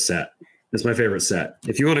favorite set. It's my favorite set.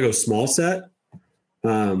 If you want to go small set,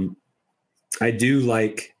 I do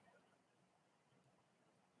like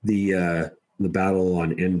the Battle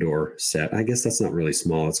on Endor set. I guess that's not really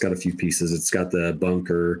small. It's got a few pieces. It's got the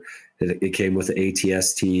bunker. It came with the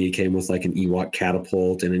ATST. It came with like an Ewok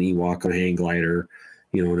catapult and an Ewok on a hang glider,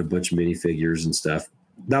 and a bunch of minifigures and stuff.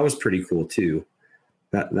 That was pretty cool too.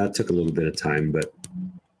 That took a little bit of time, but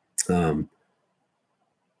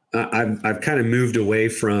I've kind of moved away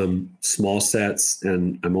from small sets,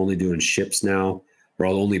 and I'm only doing ships now, or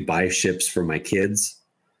I'll only buy ships for my kids,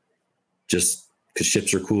 just because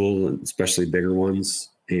ships are cool, and especially bigger ones.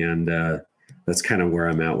 And that's kind of where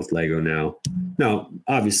I'm at with Lego now. Now,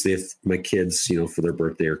 obviously, if my kids, for their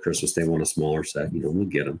birthday or Christmas, they want a smaller set, we'll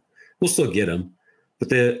get them. We'll still get them, but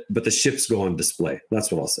the ships go on display.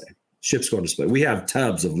 That's what I'll say. Ships go on display. We have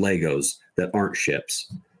tubs of Legos that aren't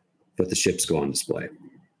ships, but the ships go on display.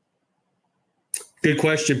 Good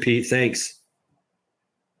question, Pete. Thanks.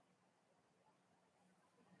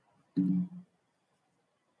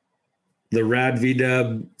 The Rad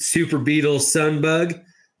V-Dub Super Beetle Sunbug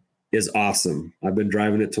is awesome. I've been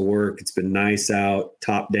driving it to work. It's been nice out,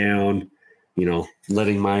 top down,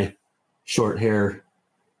 letting my short hair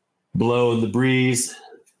blow in the breeze.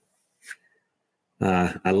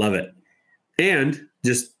 I love it. And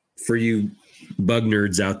just for you bug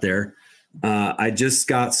nerds out there, I just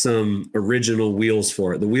got some original wheels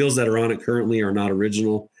for it. The wheels that are on it currently are not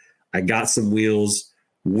original. I got some wheels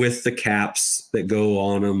with the caps that go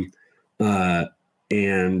on them.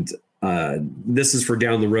 And this is for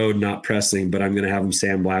down the road, not pressing, but I'm going to have them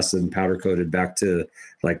sandblasted and powder coated back to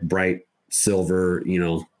like bright silver,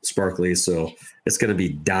 sparkly. So it's going to be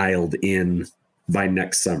dialed in by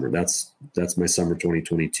next summer. That's my summer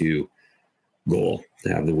 2022 goal,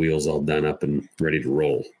 to have the wheels all done up and ready to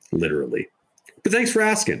roll, literally. But thanks for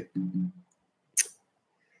asking.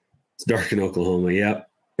 It's dark in Oklahoma. Yep.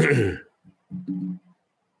 I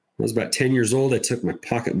was about 10 years old. I took my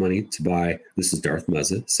pocket money to buy, this is Darth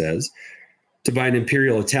Muzza says, to buy an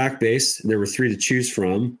Imperial attack base. There were 3 to choose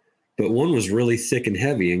from, but one was really thick and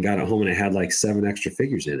heavy, and got it home and it had like 7 extra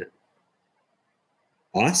figures in it.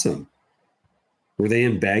 Awesome. Were they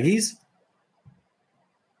in baggies?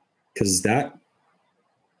 Because that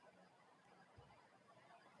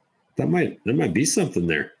might be something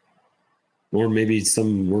there. Or maybe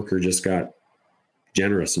some worker just got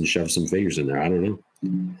generous and shoved some figures in there. I don't know.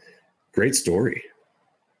 Great story.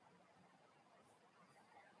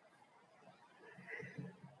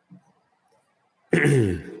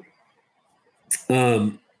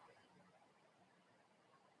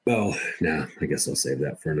 Well, nah, I guess I'll save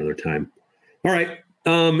that for another time. All right.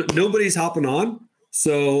 Nobody's hopping on,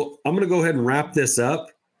 so I'm going to go ahead and wrap this up.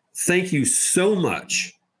 Thank you so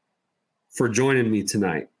much for joining me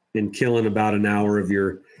tonight and killing about an hour of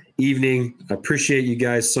your evening. I appreciate you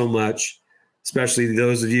guys so much, especially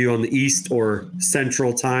those of you on the East or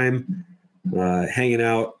Central time, hanging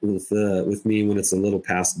out with me when it's a little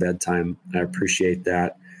past bedtime. I appreciate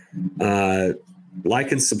that.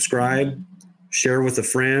 Like and subscribe, share with a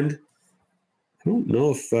friend. I don't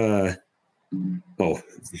know if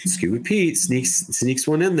Scuba Pete sneaks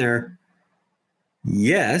one in there.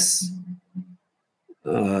 Yes.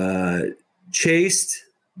 Chased,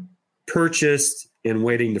 purchased, and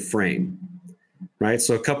waiting to frame. Right.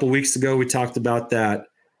 So a couple weeks ago, we talked about that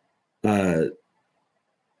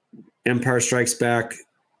Empire Strikes Back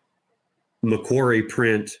Macquarie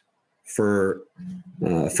print for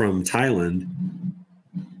from Thailand.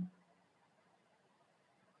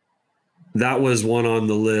 That was one on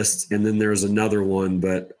the list, and then there's another one,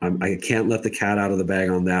 but I can't let the cat out of the bag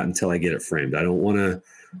on that until I get it framed. I don't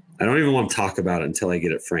even want to talk about it until I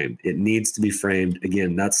get it framed. It needs to be framed.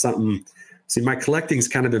 Again, that's something. See, my collecting's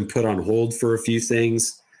kind of been put on hold for a few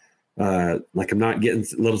things. Like I'm not getting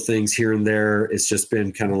little things here and there. It's just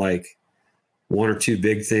been kind of like one or two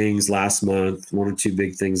big things last month, one or two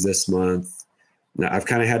big things this month. Now, I've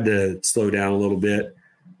kind of had to slow down a little bit.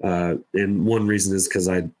 And one reason is because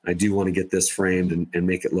I do want to get this framed and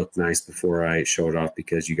make it look nice before I show it off,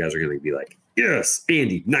 because you guys are going to be like, yes,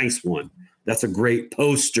 Andy, nice one. That's a great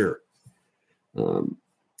poster.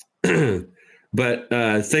 But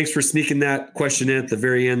thanks for sneaking that question in at the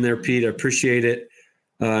very end there, Pete. I appreciate it.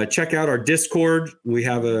 Check out our Discord. We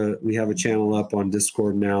have a channel up on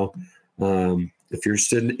Discord now. If you're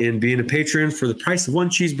interested in being a patron for the price of one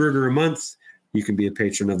cheeseburger a month, you can be a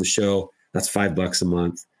patron of the show. That's $5 a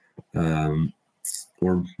month,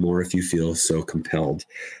 or more if you feel so compelled.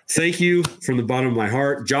 Thank you from the bottom of my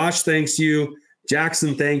heart. Josh, thanks you.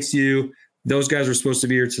 Jackson, thanks you. Those guys were supposed to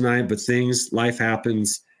be here tonight, but life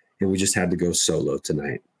happens, and we just had to go solo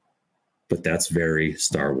tonight. But that's very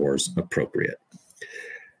Star Wars appropriate.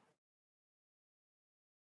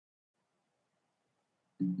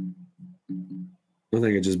 I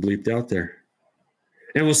think I just bleeped out there.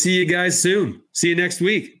 And we'll see you guys soon. See you next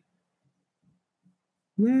week.